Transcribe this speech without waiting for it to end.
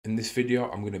this video,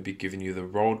 I'm going to be giving you the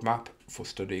roadmap for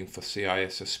studying for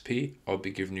CISSP. I'll be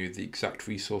giving you the exact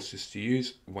resources to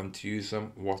use, when to use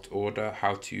them, what order,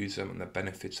 how to use them, and the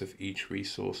benefits of each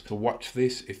resource. So watch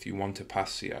this if you want to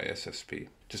pass CISSP.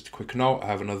 Just a quick note, I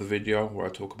have another video where I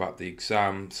talk about the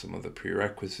exam, some of the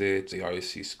prerequisites, the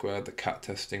IOC squared, the CAT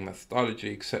testing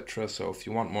methodology, etc. So if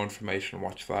you want more information,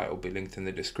 watch that. It'll be linked in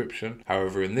the description.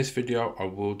 However, in this video, I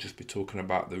will just be talking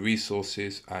about the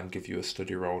resources and give you a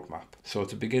study roadmap. So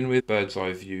to begin with, bird's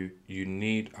eye view, you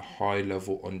need a high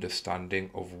level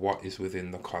understanding of what is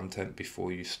within the content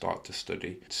before you start to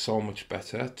study. It's so much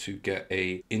better to get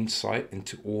an insight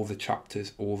into all the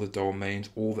chapters, all the domains,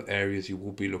 all the areas you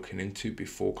will be looking into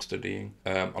before studying.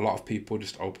 A lot of people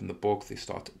just open the book, they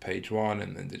start at page 1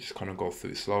 and then they just kind of go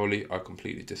through it slowly. I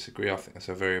completely disagree. I think that's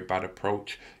a very bad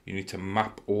approach. You need to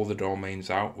map all the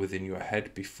domains out within your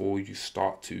head before you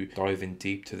start to dive in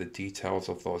deep to the details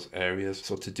of those areas.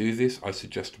 So to do this, I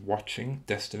suggest watching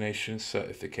destination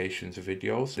certifications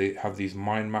videos. They have these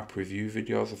mind map review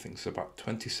videos. I think it's about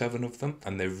 27 of them,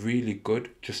 and they're really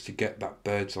good just to get that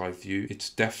bird's eye view. It's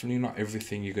definitely not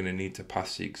everything you're going to need to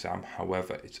pass the exam.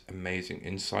 However, it's amazing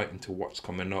insight into what's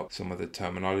coming up, some of the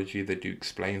terminology. They do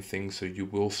explain things, so you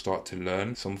will start to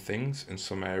learn some things in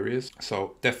some areas.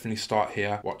 So definitely start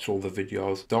here, watch all the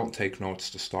videos. Don't take notes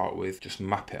to start with, just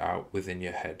map it out within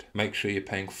your head. Make sure you're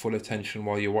paying full attention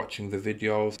while you're watching the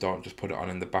videos. Don't just put it on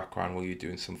in the background while you're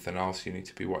doing something else. You need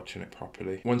to be watching it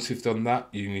properly. Once you've done that,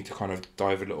 you need to kind of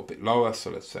dive a little bit lower.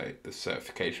 So let's say the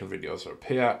certification videos are up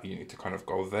here. You need to kind of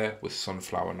go there with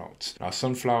sunflower notes. Now,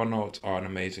 sunflower notes are an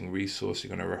amazing resource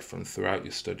you're going to reference throughout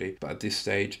your study, but at this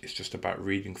stage it's just about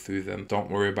reading through them. Don't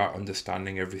worry about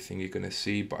understanding everything you're going to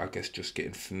see, but I guess just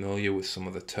getting familiar with some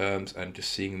of the terms and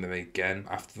just seeing them again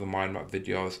after the mind map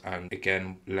videos, and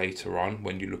again later on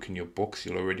when you look in your books,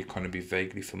 you'll already kind of be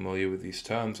vaguely familiar with these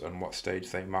terms and what stage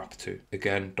they map to.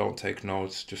 Again, don't take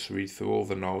notes, just read through all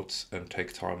the notes and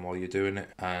take time while you're doing it.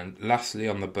 And lastly,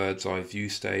 on the bird's eye view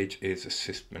stage is a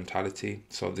CISSP mentality.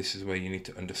 So this is where you need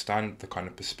to understand the kind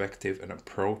of perspective and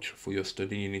approach for your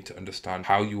study. You need to understand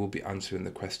how you will be answering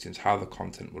the questions, how the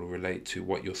content will relate to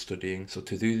what you're studying. So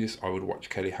to do this, I would watch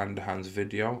Kelly Handahan's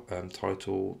video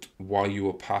titled Why You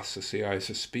Will Pass the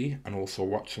CISSP, and also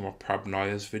watch some of Prabh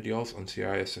Nair's videos on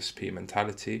CISSP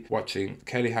mentality. Watching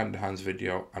Kelly Handahan's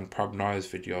video and Prabh Nair's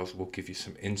videos will give you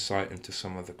some insight into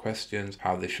some of the questions,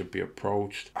 how they should be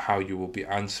approached, how you will be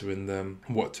answering them,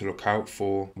 what to look out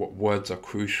for, what words are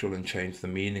crucial and change the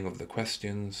meaning of the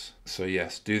questions. So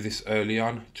yes, do this early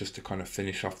on just to kind of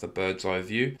finish off the bird's eye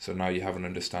view. So now you have an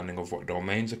understanding of what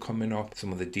domains are coming up,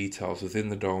 some of the details within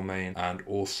the domain, and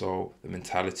also the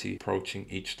mentality approaching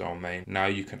each domain. Now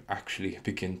you can actually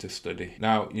begin to study.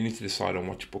 Now you need to decide on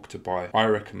which book to buy. I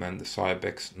recommend the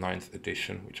CyBEX 9th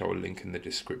edition, which I will link in the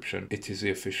description. It is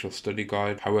the official study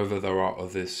guide. However, there are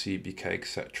others, CBK,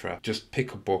 etc. Just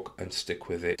pick a book and stick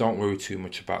with it. Don't worry too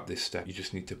much about this step. You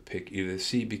just need to pick either the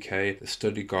CBK, the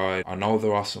study guide. I know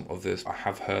there are some others. I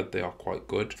have heard they are quite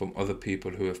good from other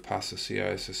people who have passed the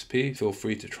CISSP. Feel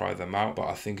free to try them out, but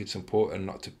I think it's important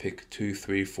not to pick 2,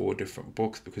 3, 4 different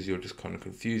books because you'll just kind of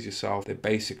confuse yourself. They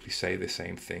basically say the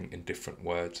same thing in different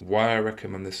words. Why I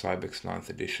recommend the CyBEX 9th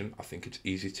edition, I think it's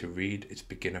easy to read, it's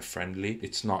beginner friendly,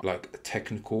 it's not like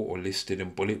technical or listed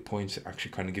in bullet points. It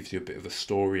actually kind of gives you a bit of a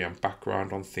story and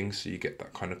background on things, so you get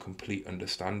that kind of complete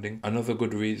understanding. Another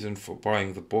good reason for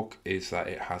buying the book is that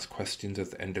it has questions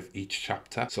at the end of each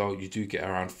chapter, so you do get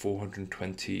around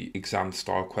 420 exam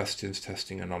style questions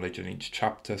testing your knowledge in each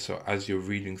chapter. So as you're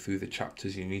reading through the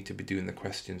chapters, you need to be doing the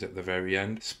questions at the very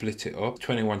end. Split it up.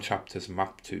 21 chapters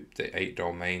mapped to the 8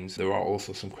 domains. There are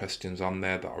also some questions on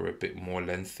there that are a bit more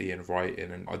lengthy in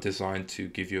writing and are designed to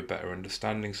give you a better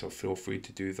understanding, so feel free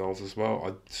to do those as well.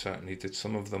 I certainly did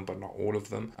some of them, but not all of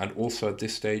them. And also at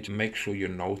this stage, make sure you're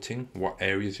noting what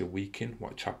areas you're weak in,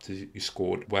 what chapters you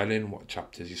scored well in, what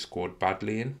chapters you scored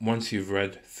badly in. Once you've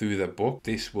read through the book,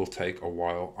 this will take a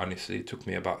while. Honestly, it took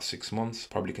me about 6 months.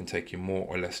 Probably can take you more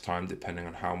or less time depending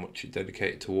on how much you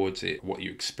dedicate towards it, what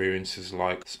your experience is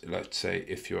like. Let's say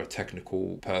if you're a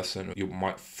technical person, you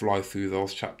might fly through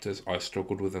those chapters. I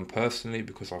struggled with them personally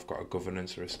because I've got a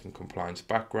governance, risk and compliance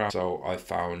background. So I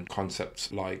found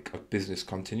concepts like business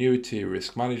continuity,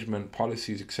 risk management,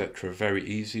 policies, etc. very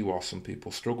easy, while some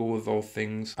people struggle with those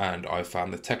things. And I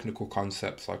found the technical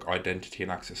concepts like identity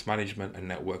and access management and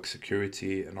network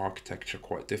security security and architecture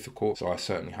quite difficult, so I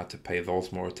certainly had to pay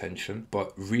those more attention.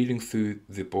 But reading through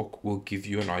the book will give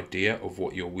you an idea of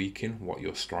what you're weak in, what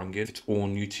you're strong in. If it's all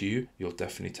new to you, you'll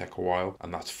definitely take a while,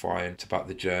 and that's fine. It's about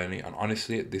the journey, and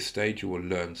honestly at this stage you will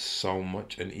learn so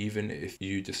much. And even if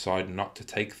you decide not to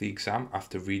take the exam,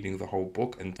 after reading the whole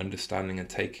book and understanding and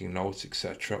taking notes,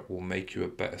 etc., will make you a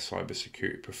better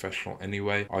cybersecurity professional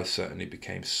anyway. I certainly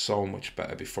became so much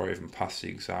better before I even passed the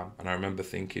exam, and I remember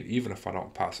thinking, even if I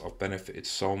don't pass, I've benefited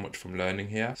so much from learning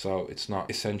here. So it's not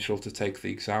essential to take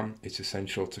the exam, it's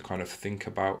essential to kind of think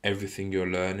about everything you're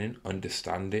learning,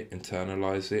 understand it,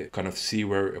 internalize it, kind of see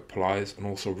where it applies, and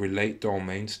also relate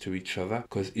domains to each other,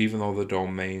 because even though the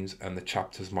domains and the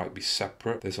chapters might be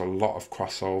separate, there's a lot of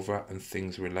crossover and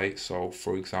things relate. So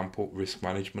for example, risk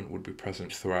management would be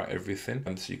present throughout everything,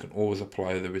 and so you can always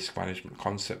apply the risk management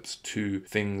concepts to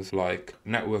things like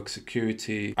network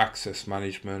security, access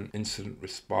management, incident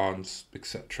response,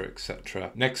 etc.,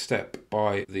 etc. Next Step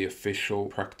by the official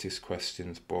practice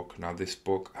questions book. Now this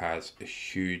book has a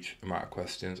huge amount of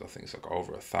questions. I think it's like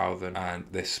over 1,000, and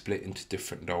they're split into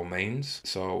different domains.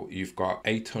 So you've got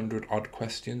 800 odd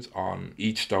questions on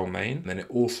each domain, and then it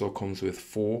also comes with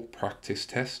 4 practice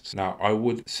tests. Now I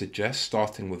would suggest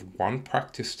starting with 1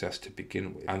 practice test to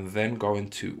begin with, and then go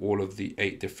into all of the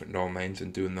 8 different domains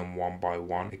and doing them one by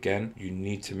one. Again, you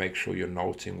need to make sure you're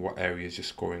noting what areas you're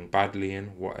scoring badly in,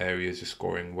 what areas you're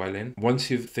scoring well in. Once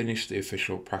you've finished the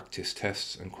official practice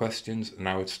tests and questions,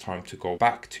 now it's time to go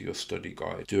back to your study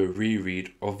guide, do a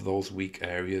reread of those weak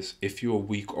areas. If you're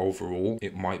weak overall,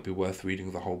 it might be worth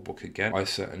reading the whole book again. I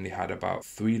certainly had about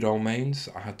 3 domains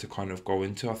I had to kind of go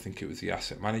into. I think it was the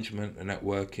asset management, the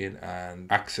networking,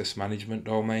 and access management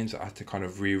domains I had to kind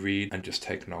of reread and just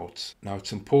take notes. Now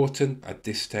it's important at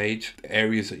this stage, the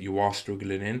areas that you are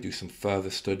struggling in, do some further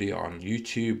study on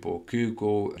YouTube or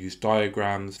Google, use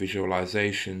diagrams,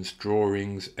 visualizations,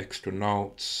 drawings, extra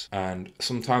notes, and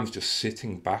sometimes just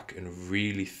sitting back and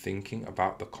really thinking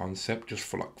about the concept just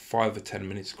for like 5 or 10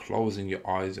 minutes, closing your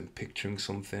eyes and picturing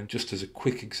something. Just as a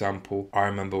quick example, I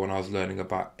remember when I was learning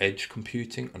about edge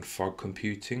computing and fog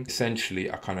computing,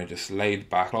 essentially I kind of just laid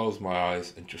back, closed my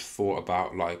eyes, and just thought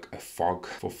about like a fog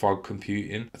for fog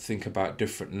computing. I think about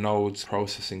different nodes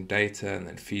processing data and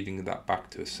then feeding that back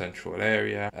to a central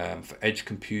area. For edge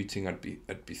computing, I'd be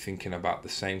thinking about the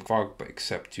same fog, but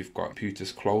except you've got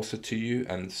computers closer to you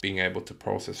and being able to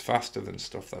process faster than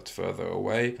stuff that's further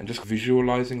away. And just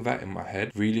visualizing that in my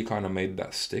head really kind of made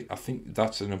that stick. I think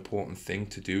that's an important thing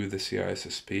to do with the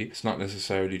CISSP. It's not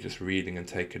necessarily just reading and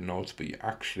taking notes, but you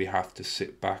actually have to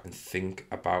sit back and think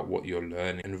about what you're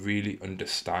learning and really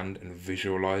understand and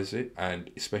visualize it. And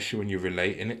especially when you're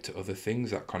relating it to other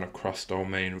things, that kind of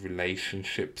cross-domain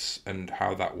relationships and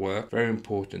how that works, very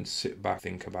important to sit back,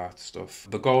 think about stuff.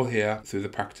 The goal here through the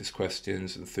practice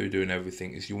questions and through doing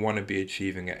everything is you want to be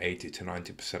achieving an 80 to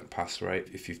 90% pass rate.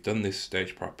 If you've done this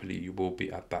stage properly, you will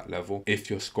be at that level. If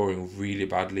you're scoring really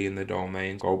badly in the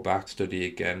domain, go back, study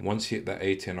again. Once you hit that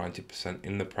 80 or 90%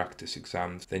 in the practice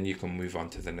exams, then you can move on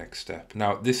to the next step.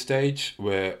 Now at this stage,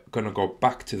 we're going to go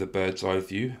back to the bird's eye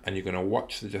view, and you're going to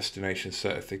watch the destination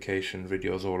certification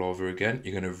videos all over again.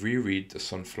 You're going to reread the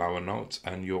sunflower notes,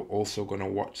 and you're also going to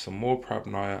watch some more Prabh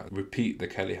Nair, repeat the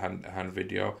Kelly hand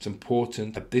video. It's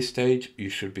important at this stage, you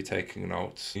should be taking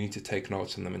notes. You need to take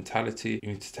notes on the mentality. You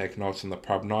need to take notes on the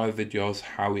Prabh Nair videos,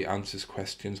 how he answers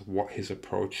questions, what his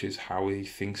approach is, how he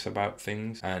thinks about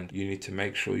things, and you need to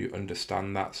make sure you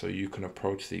understand that so you can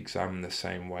approach the exam in the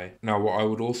same way. Now what I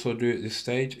would also do at this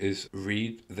stage is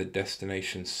read the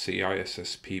Destination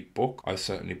CISSP book. I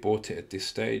certainly bought it at this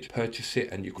stage. Purchase it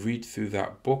and you read through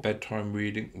that book, bedtime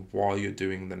reading, while you're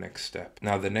doing the next step.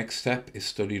 Now the next step is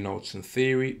Study Notes and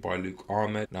Theory by Luke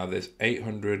Ahmed. Now there's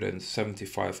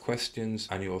 875 questions,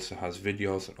 and he also has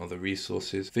videos and other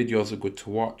resources. Videos are good to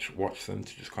watch them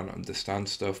to just kind of understand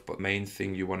stuff, but main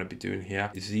thing you want to be doing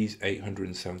here is these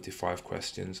 875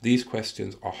 questions. These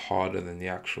questions are harder than the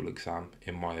actual exam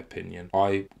in my opinion.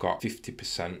 I got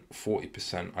 50%,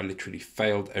 40%. I literally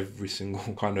failed every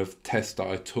single kind of test that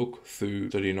I took through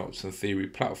Study Notes and Theory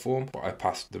platform, but I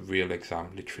passed the real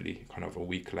exam literally kind of a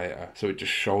week later. So it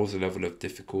just shows the level of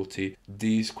difficulty.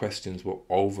 These questions will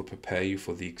over prepare you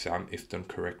for the exam if done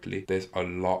correctly. There's a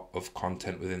lot of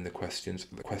content within the questions.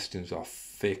 The questions are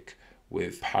thick,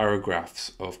 with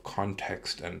paragraphs of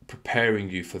context and preparing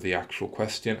you for the actual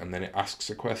question, and then it asks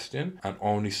a question and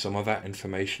only some of that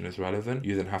information is relevant.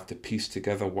 You then have to piece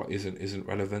together what isn't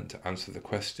relevant to answer the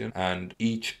question, and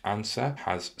each answer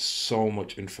has so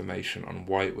much information on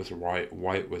why it was right,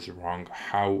 why it was wrong,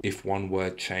 how if one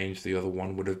word changed the other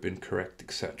one would have been correct,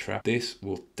 etc. This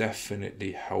will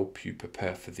definitely help you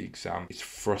prepare for the exam. It's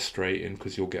frustrating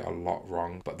because you'll get a lot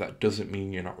wrong, but that doesn't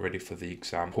mean you're not ready for the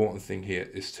exam. Important thing here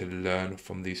is to learn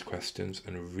from these questions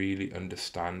and really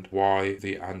understand why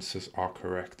the answers are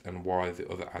correct and why the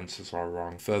other answers are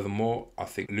wrong. Furthermore, I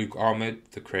think Luke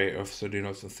Ahmed, the creator of Study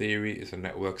Notes and Theory, is a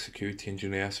network security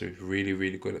engineer, so he's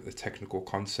really good at the technical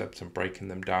concepts and breaking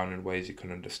them down in ways you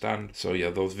can understand. So yeah,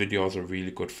 those videos are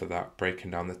really good for that,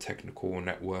 breaking down the technical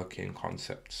networking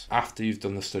concepts. After you've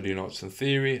done the Study Notes and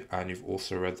Theory and you've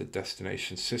also read the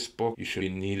Destination CISSP book, you should be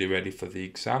nearly ready for the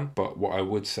exam. But what I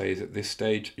would say is at this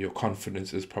stage, your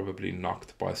confidence is probably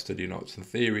knocked by Study Notes and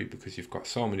Theory because you've got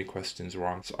so many questions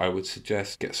wrong. So I would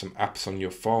suggest get some apps on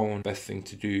your phone. Best thing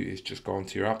to do is just go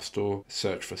into your app store,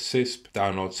 search for CISSP,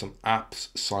 download some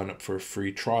apps, sign up for a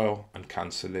free trial and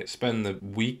cancel it. Spend the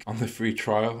week on the free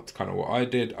trial. That's kind of what I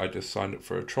did. I just signed up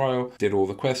for a trial, did all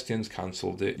the questions,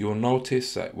 cancelled it. You'll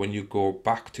notice that when you go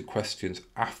back to questions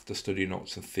after Study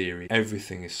Notes and Theory,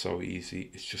 everything is so easy.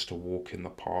 It's just a walk in the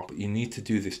park. But you need to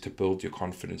do this to build your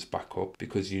confidence back up,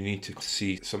 because you need to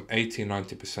see some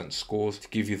 80-90% scores to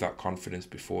give you that confidence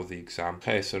before the exam.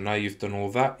 Okay, so now you've done all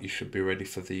that, you should be ready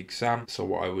for the exam. So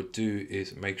what I would do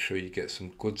is make sure you get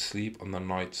some good sleep on the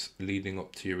nights leading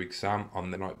up to your exam.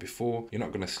 On the night before, you're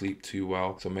not going to sleep too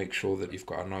well, so make sure that you've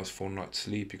got a nice full night's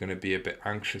sleep. You're going to be a bit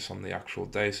anxious on the actual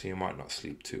day, so you might not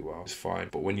sleep too well. It's fine.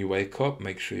 But when you wake up,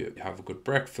 make sure you have a good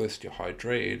breakfast, you're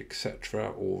hydrated,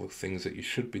 etc. All the things that you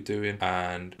should be doing,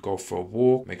 and go for a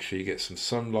walk. Make sure you get some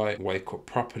sunlight, wake up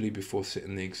properly before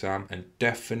sitting the exam, and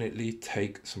definitely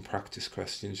take some practice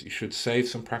questions. You should save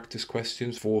some practice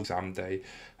questions for exam day,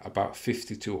 about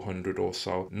 50 to 100 or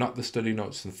so. Not the Study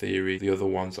Notes and Theory, the other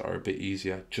ones that are a bit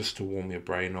easier, just to warm your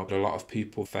brain up. A lot of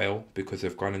people fail because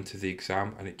they've gone into the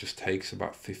exam and it just takes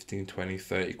about 15, 20,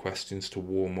 30 questions to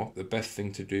warm up. The best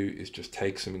thing to do is just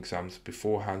take some exams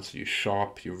beforehand so you're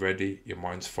sharp, you're ready, your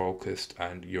mind's focused,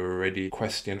 and you're already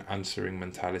question answering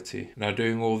mentality. Now,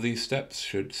 doing all these steps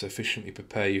should sufficiently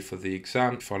prepare you for the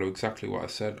exam. Follow exactly what I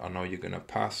said. I know you're going to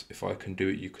pass. If I can do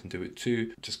it, you can do it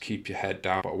too. Just keep your head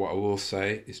down. But what I will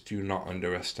say is do not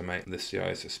underestimate the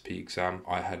CISSP exam.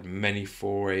 I had many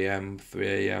 4 a.m, 3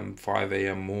 a.m, 5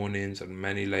 a.m mornings and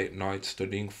many late nights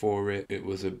studying for it. It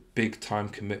was a big time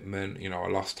commitment. You know, I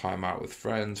lost time out with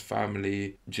friends,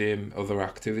 family, gym, other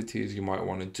activities you might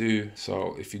want to do.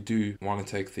 So if you do want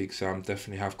to take the exam,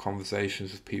 definitely have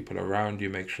conversations with people around you.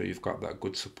 Make sure you've got that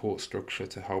good support structure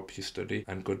to help you study,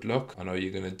 and good luck. I know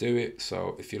you're going to do it.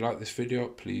 So if you like this video,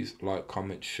 please like,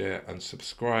 comment, share and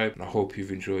subscribe. And I hope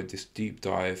you've enjoyed this deep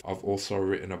dive. I've also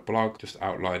written a blog just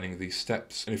outlining these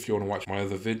steps, and if you want to watch my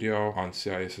other video on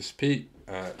CISSP,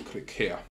 click here.